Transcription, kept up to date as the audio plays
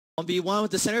1v1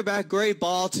 with the center back. Great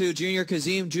ball to Junior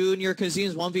Kazim. Junior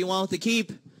Kazim's 1v1 with the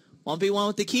keep. 1v1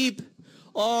 with the keep.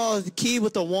 Oh, the keep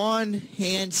with the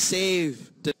one-hand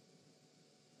save.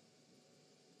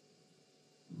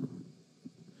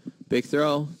 Big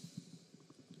throw.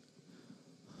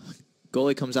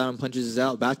 Goalie comes out and punches it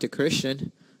out. Back to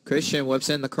Christian. Christian whips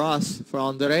in the cross for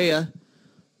Andrea.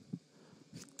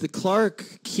 The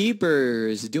Clarke keeper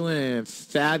is doing a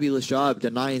fabulous job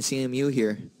denying CMU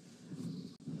here.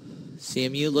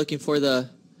 CMU looking for the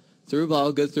through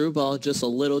ball. Good through ball. Just a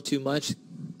little too much.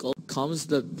 Calms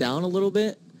down a little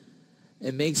bit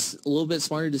and makes a little bit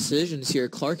smarter decisions here.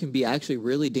 Clarke can be actually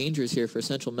really dangerous here for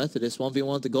Central Methodist.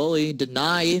 1v1 with the goalie.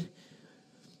 Denied.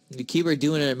 The keeper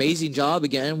doing an amazing job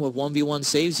again with 1v1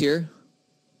 saves here.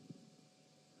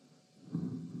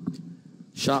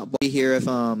 Shot here if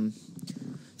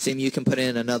CMU can put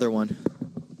in another one.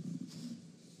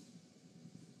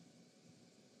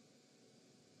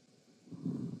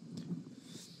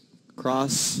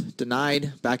 Cross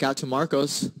denied. Back out to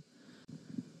Marcos.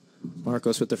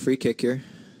 Marcos with the free kick here.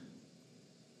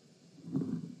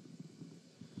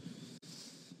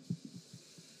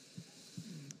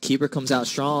 Keeper comes out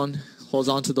strong, holds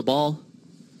on to the ball.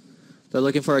 They're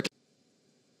looking for a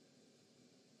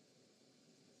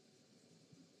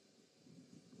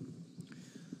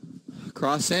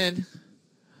cross in.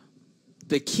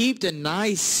 The keep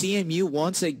denies CMU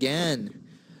once again.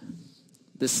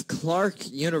 This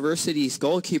Clarke University's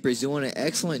goalkeeper is doing an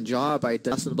excellent job by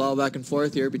tossing the ball back and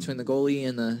forth here between the goalie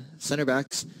and the center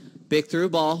backs. Big through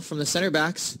ball from the center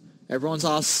backs. Everyone's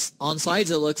on sides,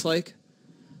 it looks like.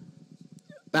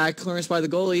 Back clearance by the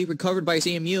goalie, recovered by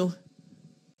CMU.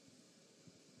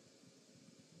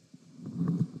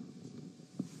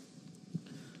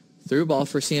 Through ball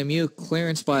for CMU,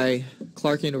 clearance by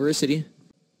Clarke University.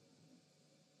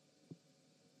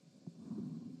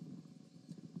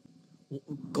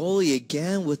 Goalie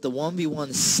again with the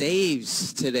 1v1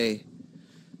 saves today.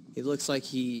 It looks like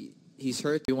he's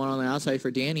hurt. One on the outside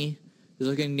for Danny. He's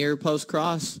looking near post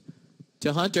cross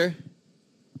to Hunter.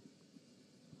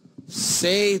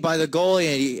 Saved by the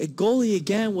goalie. And goalie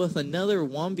again with another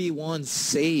 1v1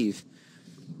 save.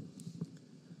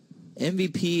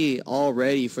 MVP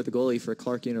already for the goalie for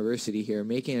Clarke University here,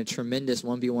 making a tremendous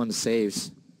 1v1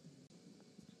 saves.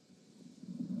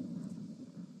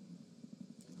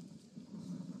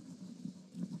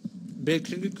 Big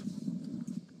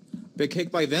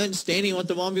kick by Vince. Standing with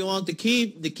the 1v1 with the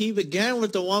keep. The keep again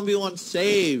with the 1v1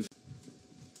 save.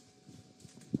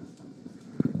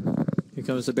 Here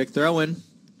comes the big throw-in.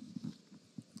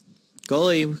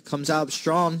 Goalie comes out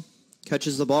strong.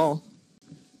 Catches the ball.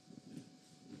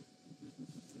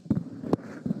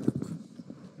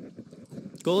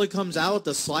 Goalie comes out with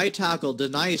the slide tackle.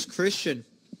 Denies Christian.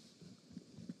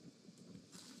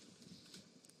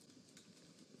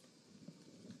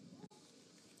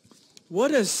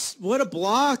 What a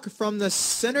block from the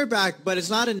center back, but it's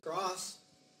not in cross.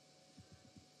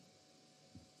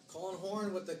 Colin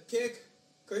Horn with the kick.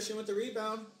 Christian with the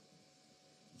rebound.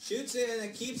 Shoots it and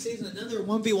it keeps saving another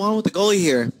 1v1 with the goalie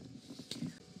here.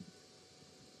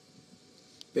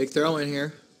 Big throw in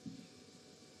here.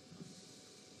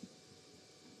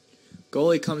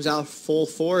 Goalie comes out full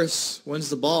force, wins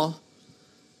the ball.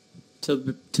 Took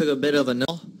a bit of a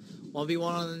nil.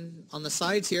 1v1 on the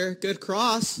sides here. Good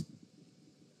cross.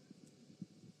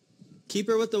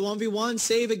 Keeper with the 1v1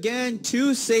 save again.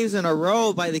 2 saves in a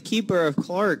row by the keeper of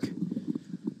Clarke.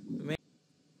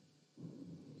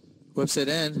 Whips it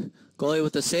in. Goalie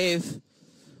with the save.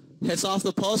 Hits off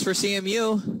the post for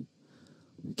CMU.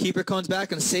 Keeper comes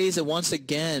back and saves it once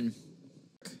again.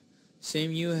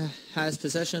 CMU has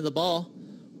possession of the ball.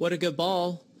 What a good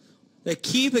ball. The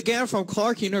keep again from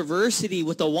Clarke University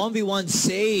with the 1v1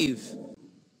 save.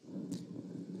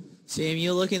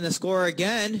 CMU looking to score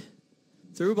again.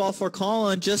 Through ball for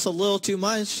Colin, just a little too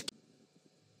much.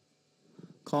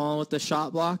 Colin with the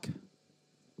shot block.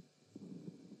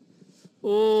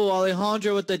 Oh,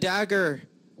 Alejandro with the dagger.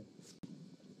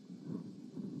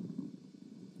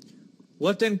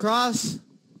 Whipped in cross.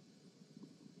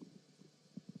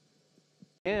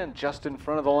 And just in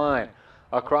front of the line.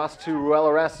 Across to Ruel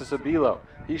Orestes Abilo.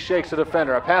 He shakes a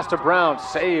defender. A pass to Brown.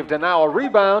 Saved. And now a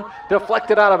rebound.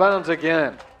 Deflected out of bounds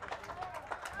again.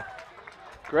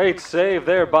 Great save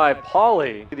there by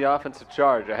Paule. The offensive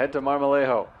charge. Ahead to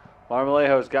Marmolejo.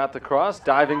 Marmolejo's got the cross.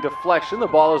 Diving deflection. The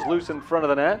ball is loose in front of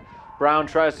the net. Brown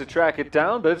tries to track it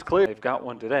down, but it's clear. They've got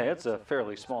one today. It's a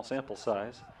fairly small sample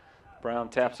size. Brown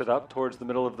taps it up towards the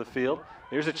middle of the field.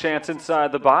 Here's a chance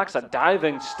inside the box. A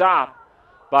diving stop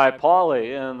by Paule,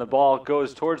 and the ball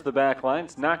goes towards the back line.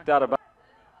 It's knocked out of bounds.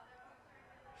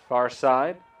 Far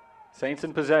side. Saints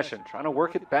in possession, trying to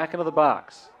work it back into the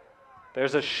box.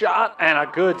 There's a shot and a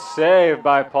good save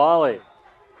by Paule.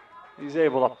 He's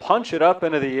able to punch it up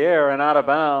into the air and out of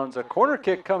bounds. A corner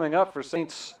kick coming up for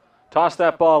Saints. Toss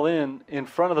that ball in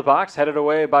front of the box, headed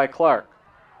away by Clarke.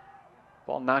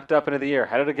 Ball knocked up into the air,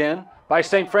 headed again by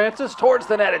St. Francis towards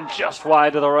the net and just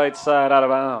wide to the right side, out of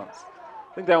bounds.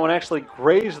 I think that one actually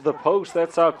grazed the post.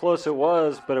 That's how close it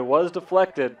was, but it was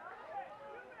deflected.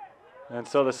 And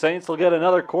so the Saints will get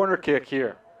another corner kick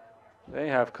here. They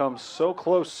have come so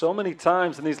close so many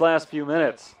times in these last few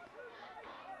minutes.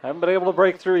 Haven't been able to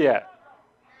break through yet.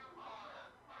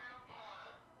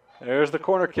 There's the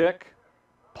corner kick.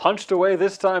 Punched away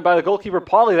this time by the goalkeeper,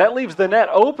 Paule. That leaves the net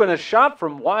open. A shot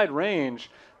from wide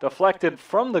range. Deflected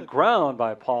from the ground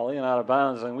by Paule and out of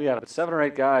bounds. And we had 7 or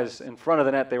 8 guys in front of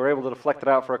the net. They were able to deflect it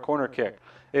out for a corner kick.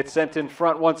 It's sent in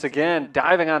front once again.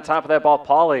 Diving on top of that ball,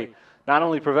 Paule not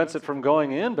only prevents it from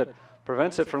going in, but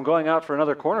prevents it from going out for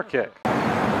another corner kick.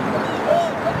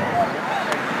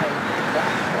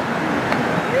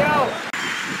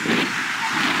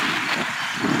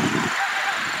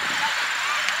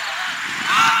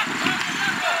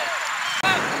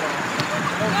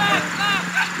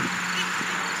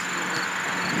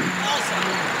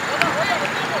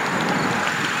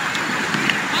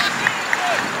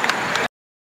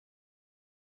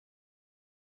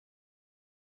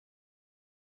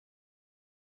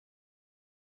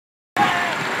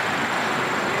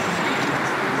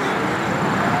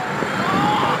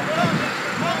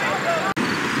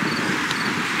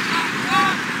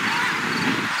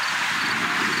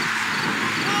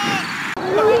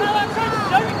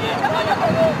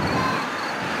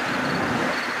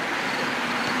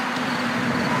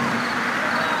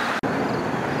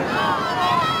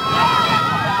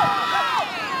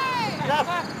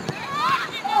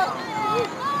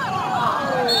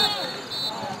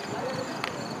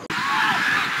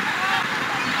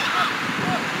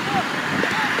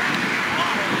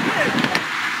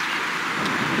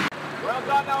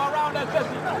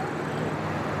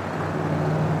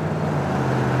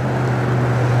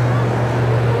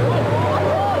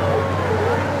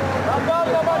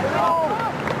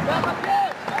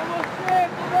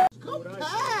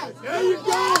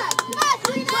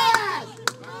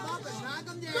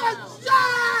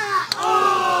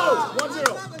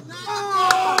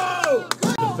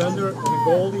 Defender and a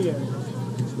goalie and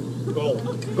goal.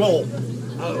 Goal.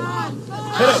 Oh.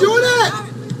 Shoot it!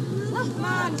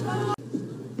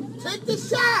 Take the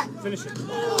shot! Finish it.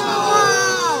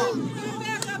 Oh!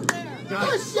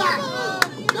 Good shot!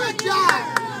 Good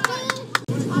job!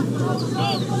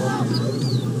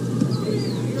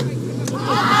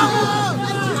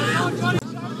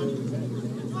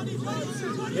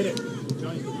 Hit it.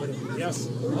 Johnny, hit it. Yes.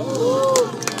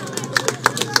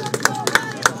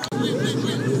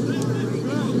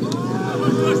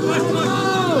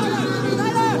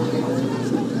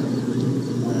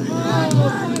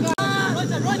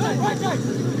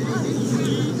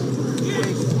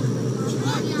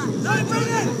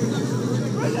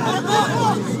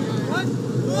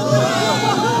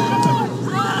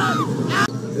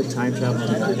 The time travel on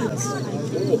diamonds.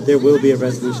 There will be a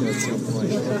resolution at some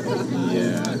point.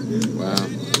 Yeah. Wow.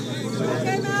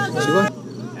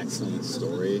 Excellent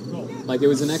story. Like, it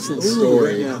was an excellent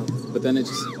story, but then it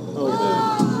just it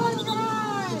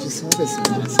just had this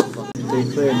massive fucking. They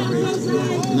clear number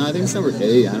 18. No, I think it's number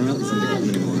 8. I don't know if it's in the game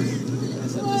anymore.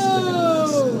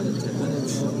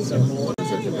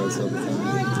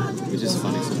 It's just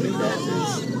funny, some big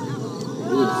characters.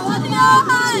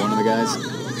 So one of the guys,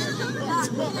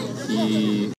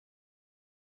 he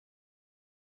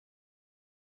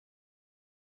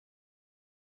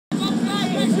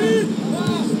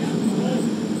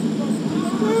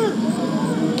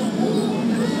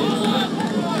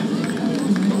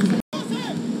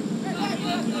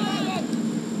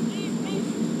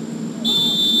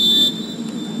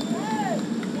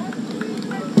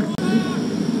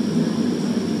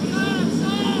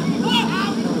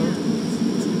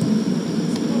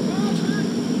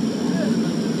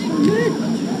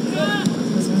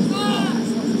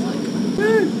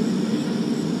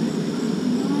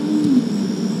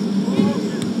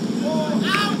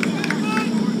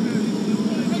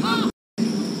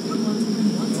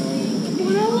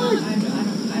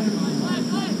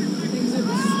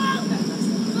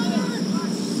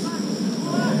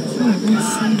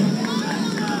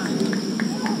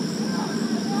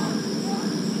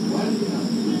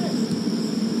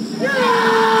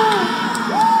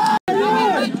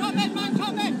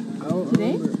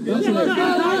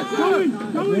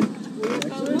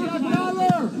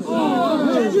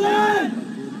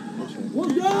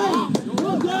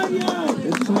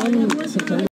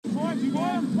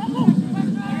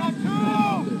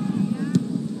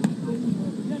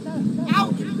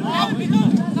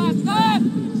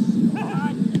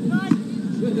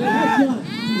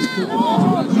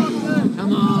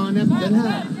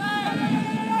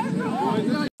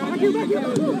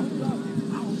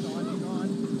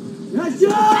Nice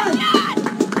shot!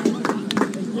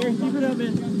 Keep it up,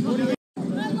 man.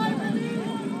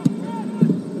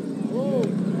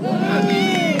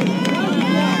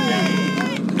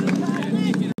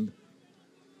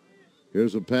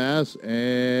 Here's a pass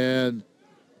and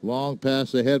long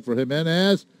pass ahead for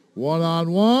Jimenez.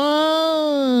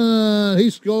 One-on-one. He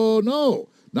scored. No.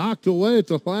 Knocked away at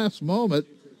the last moment.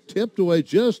 Tipped away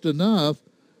just enough.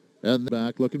 And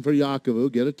back looking for Yakovu.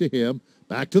 Get it to him.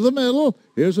 Back to the middle.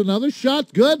 Here's another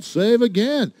shot. Good save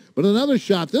again. But another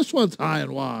shot. This one's high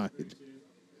and wide.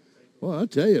 Well, I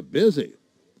tell you, busy.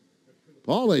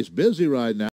 Paule's busy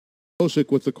right now.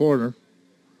 Osik with the corner.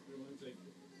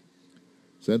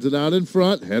 Sends it out in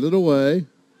front. Headed away.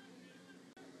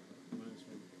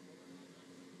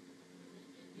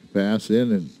 Pass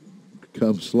in and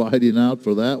comes sliding out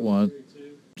for that one.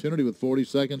 Opportunity with 40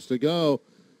 seconds to go.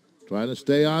 Trying to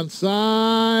stay on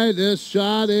side. This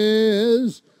shot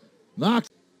is knocked.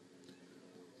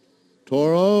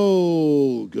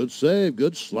 Toro, good save,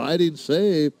 good sliding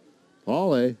save.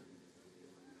 Paule.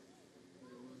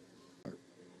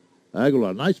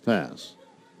 Aguilar, nice pass.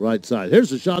 Right side. Here's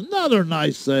the shot. Another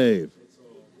nice save.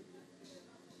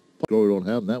 We don't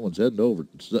have them. That one's heading over.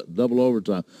 Double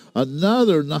overtime.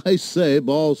 Another nice save.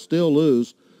 Ball still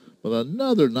loose. But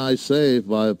another nice save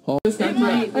by Paul. I snapped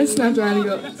around and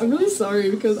go, I'm really sorry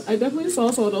because I definitely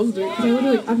saw someone else do it. Because I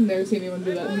literally, I've never seen anyone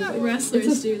do that. And he's like,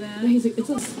 wrestlers do that. He's like, it's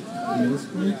a...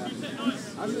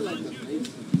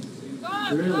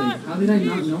 Really? How did I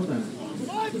not know that?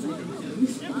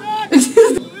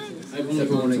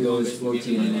 Except when it goes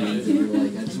 14 innings and you're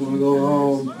like, I just want to go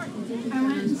home.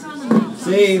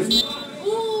 Save!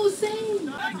 Ooh, save!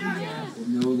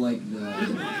 No, like, the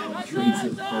traits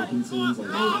of Parkinson's,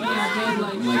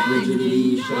 like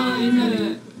rigidity,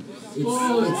 shine,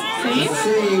 it's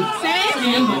save. Save?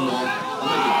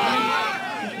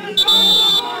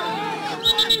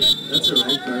 That's a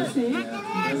red card. Yeah,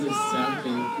 that's a sad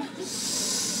thing.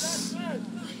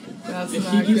 That's if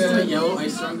not he gives good. a yellow, I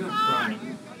swear I'm gonna cry.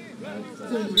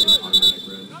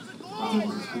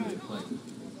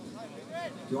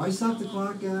 Do I stop the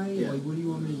clock, guy? Yeah. Like, what do you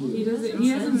want me to do? He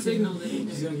hasn't signaled it.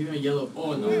 He's gonna give me a yellow.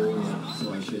 Oh no.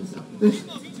 So I should stop.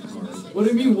 What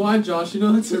do you mean, why, Josh? You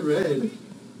know that's a red.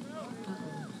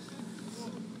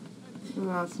 Oh,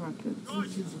 that's not good.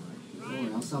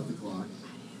 Alright, I'll stop the clock.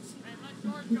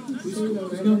 Who's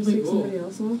gonna play goal?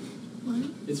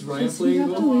 It's Ryan playing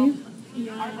goal?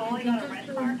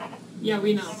 Yeah,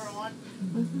 we know.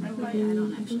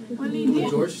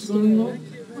 George is going goal?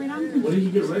 What did he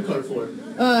get a red card for?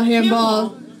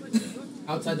 Handball.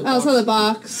 Outside the box. Outside the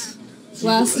box.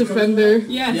 Last defender.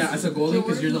 Yes. Yeah, as a goalie,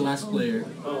 because you're the last player.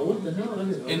 Oh, what the hell?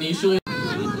 Initially.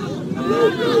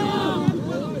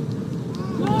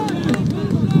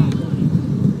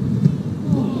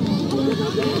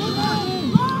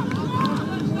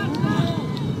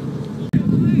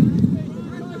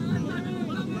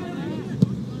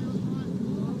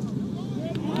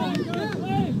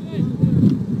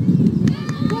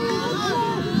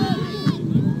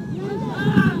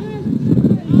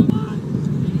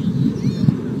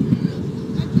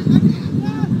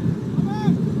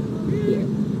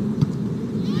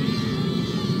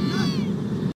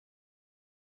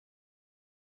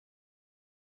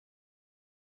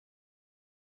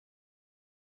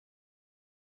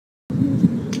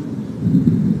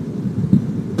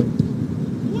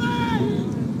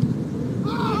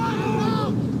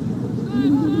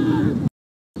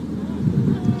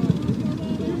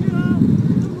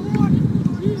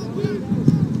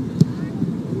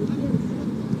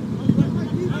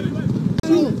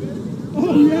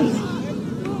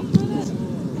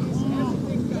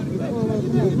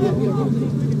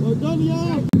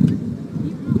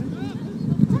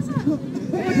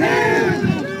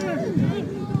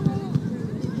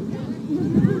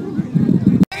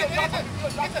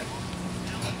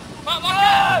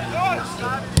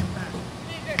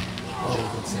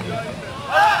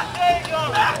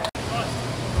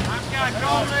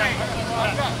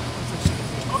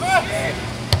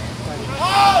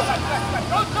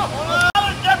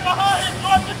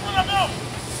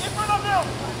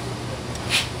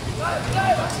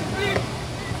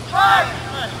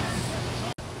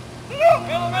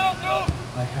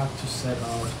 I have to set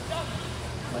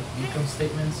like income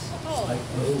statements, like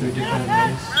with 3 different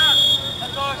ways.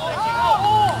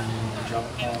 Job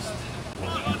cost.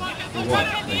 For what?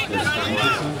 Like there's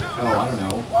oh, I don't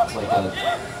know. It's like a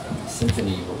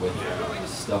symphony but with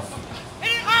stuff.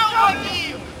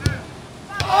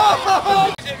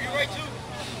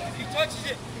 He touches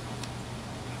it.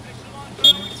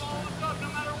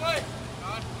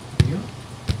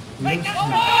 He's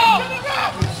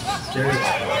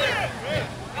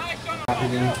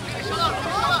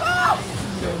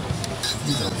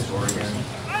on score again.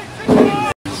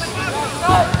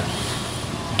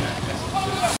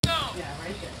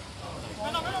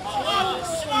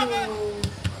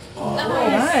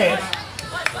 Nice.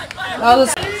 That was.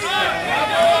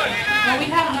 Well, we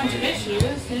had a bunch of issues,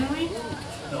 didn't we?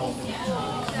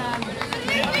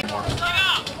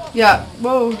 Yeah.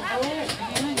 Whoa.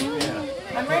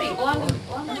 I'm ready. I'm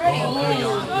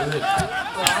ready.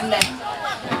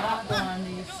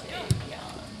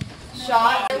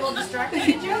 Shot. A little distracted,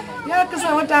 did you? Yeah, because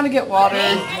I went down to get water.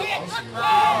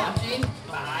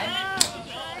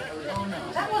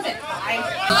 That wasn't five.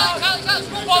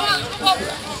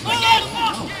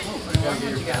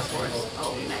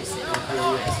 Oh, nice.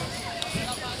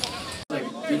 Like,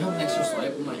 do you have an extra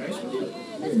swipe with my ice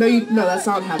cream? No, that's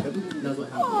not what happened. That's what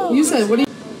happened. You said, what do you...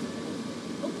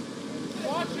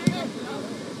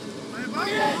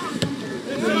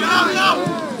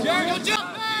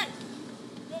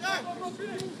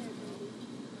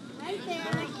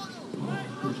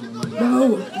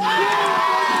 No.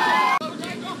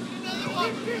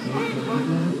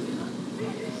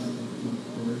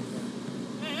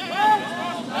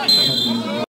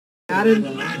 Added.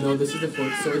 No, this is the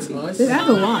fourth. So it's us. They've added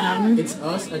a lot, haven't they? It's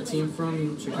us, a team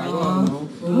from Chicago, I don't know.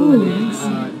 And then,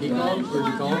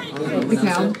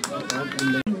 DeCal.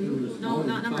 No,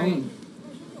 not number 8.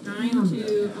 9 to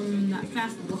that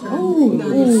fastball. Oh,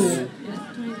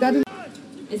 that is.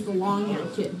 It's the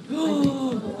long-haired kid. I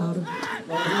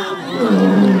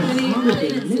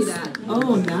didn't see that.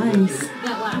 Oh, nice.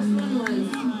 That last one was.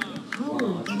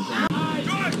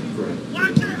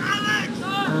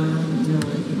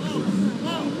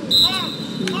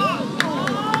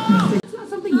 It's not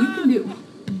something you can do.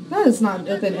 That is not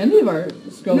within any of our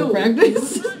scope of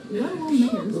practice.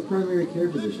 What primary care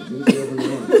physician? Who's the over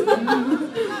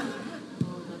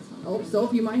Oh,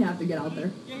 Soap, you might have to get out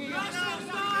there.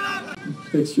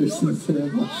 Pictures since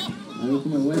then. I don't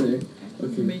put my weather.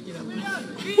 Okay. Make it up.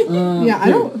 Yeah, I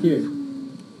don't. Here.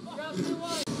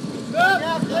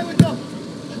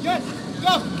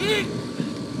 Go, keep.